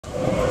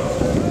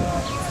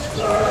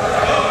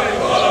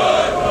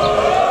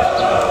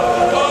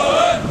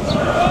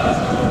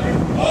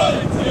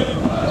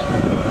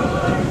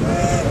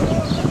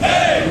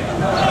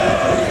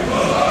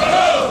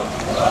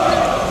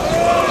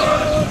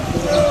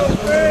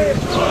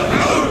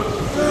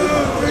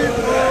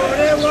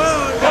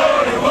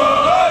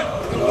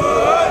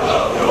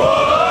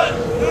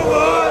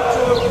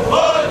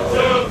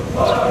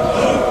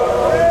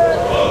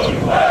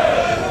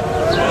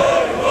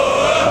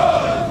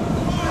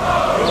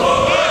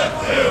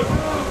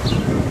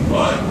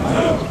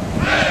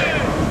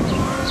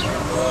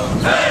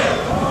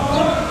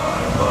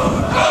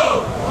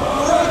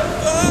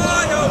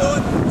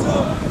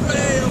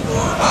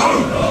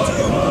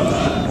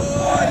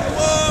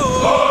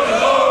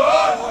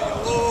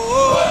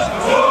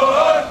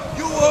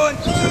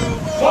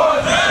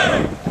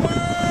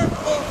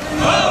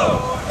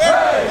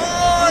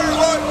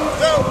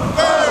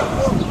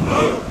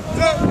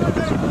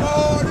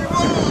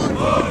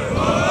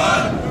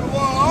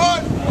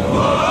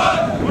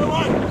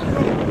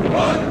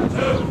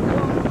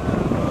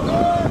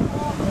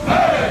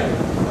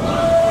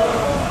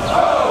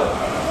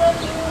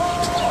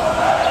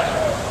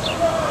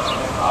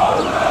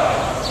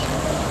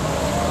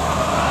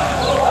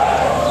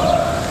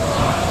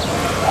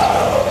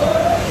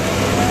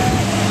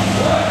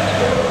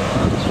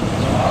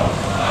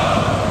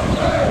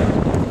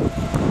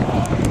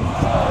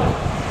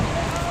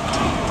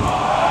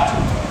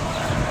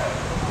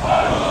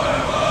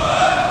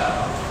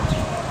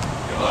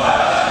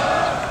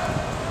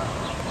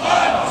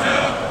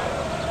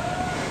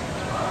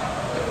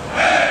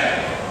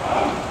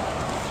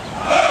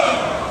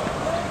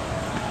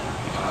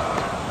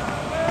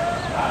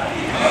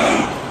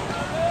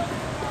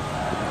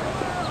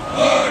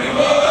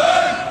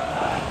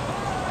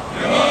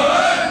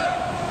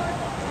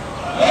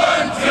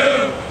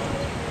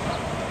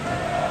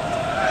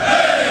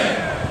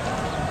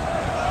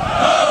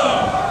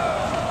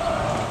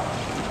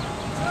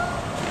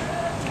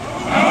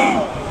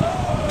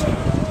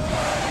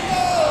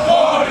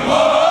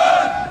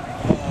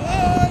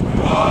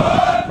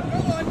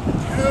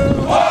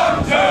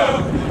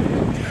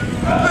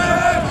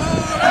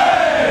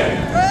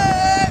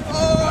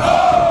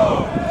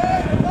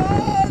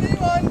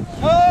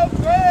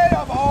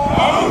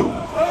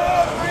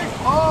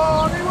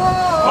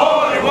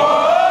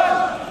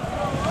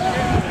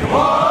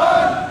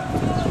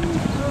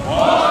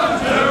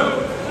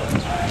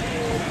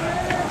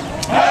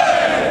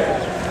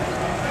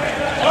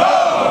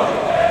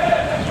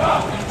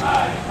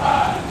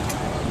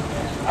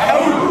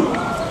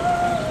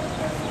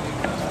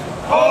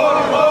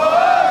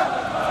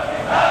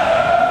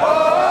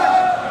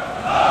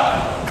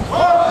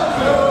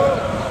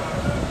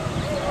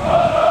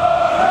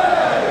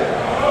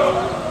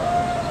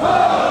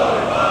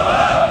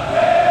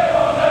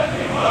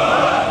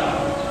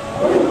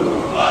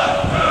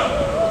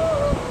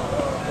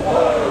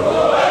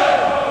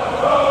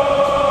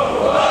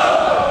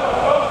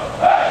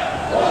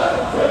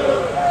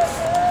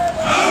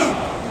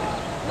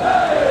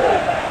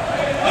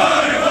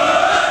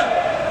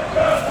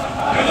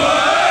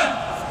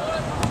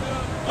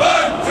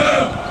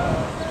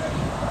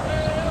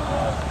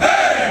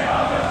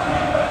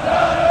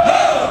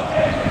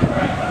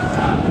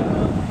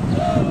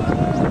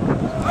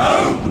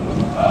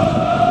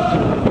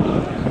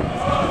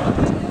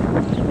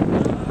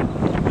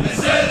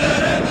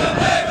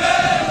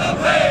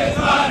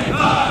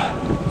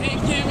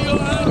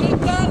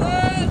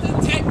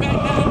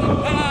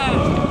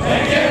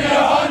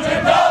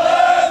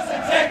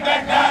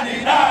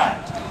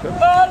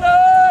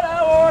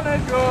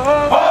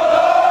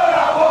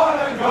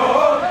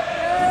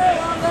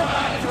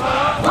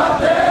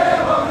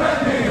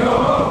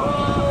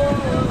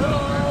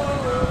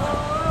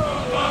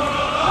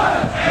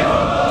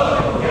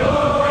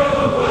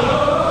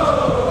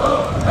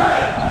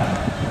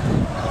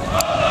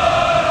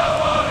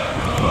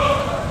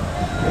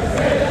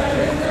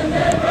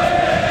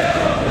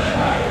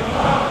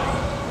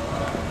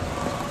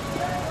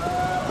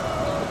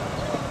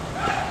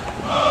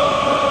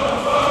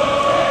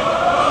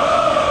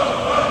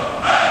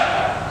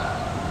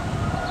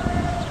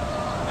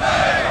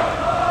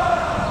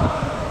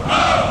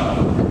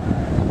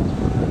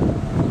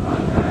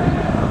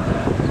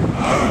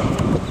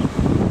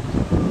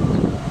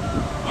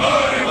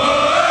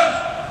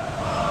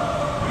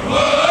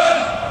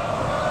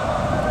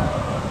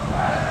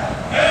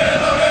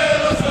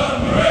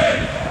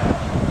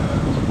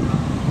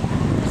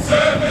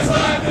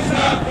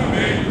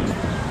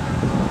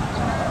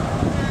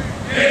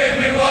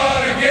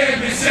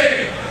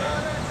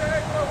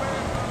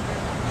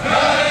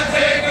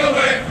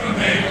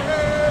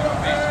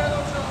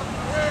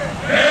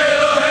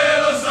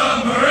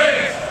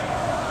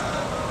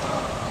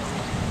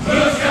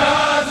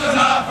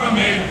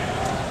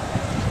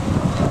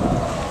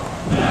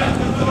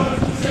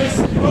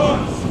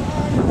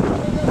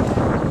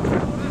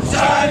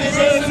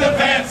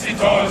Fancy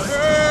toys.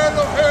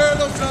 Hello,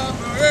 hello,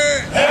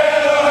 submarine.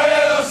 Hello,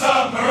 hello,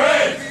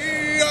 submarine.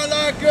 We are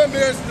like a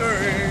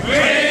mystery.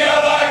 We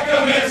are like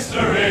a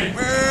mystery.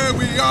 Where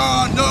we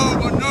are, no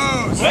one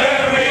knows.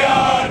 Where we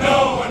are,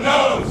 no one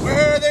knows.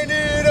 Where they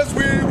need us,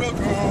 we will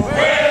go.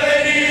 Where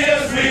they need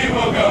us, we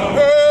will go.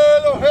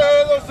 Hello,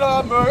 hello,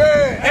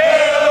 submarine.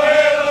 Hello,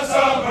 hello,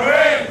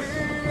 submarine.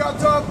 We are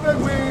tough and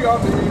we are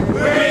mean.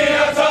 We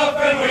are tough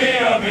and we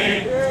are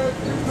mean.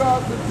 If you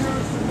cross us, you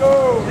should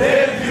know.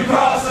 If you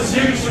cross us,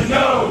 you should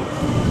know.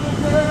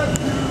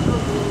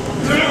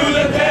 Through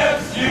the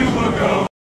depths you will go.